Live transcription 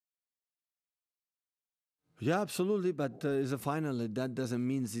Yeah, absolutely, but it's a final. That doesn't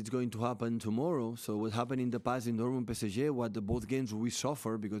mean it's going to happen tomorrow. So what happened in the past in Dortmund PSG, what the both games we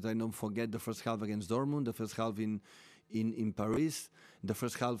suffer, because I don't forget the first half against Dortmund, the first half in Paris, the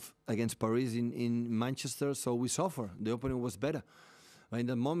first half against Paris in Manchester. So we suffer. The opponent was better. But in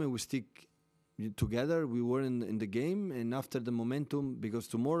the moment we stick together, we were in the game, and after the momentum, because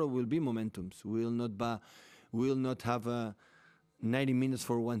tomorrow will be momentums. We will not have a 90 minutes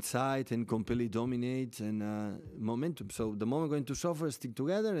for one side and completely dominate and momentum. So the moment we're going to suffer, stick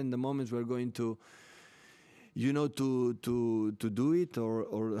together, and the moments we're going to, to do it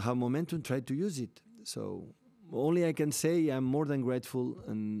or have momentum, try to use it. So only I can say I'm more than grateful,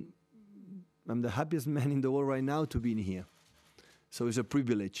 and I'm the happiest man in the world right now to be in here. So it's a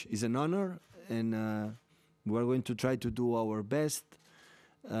privilege, it's an honor, and we're going to try to do our best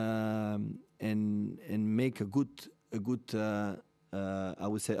and make a good. I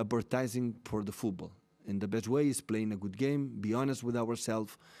would say advertising for the football. And the best way is playing a good game, be honest with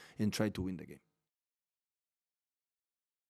ourselves, and try to win the game.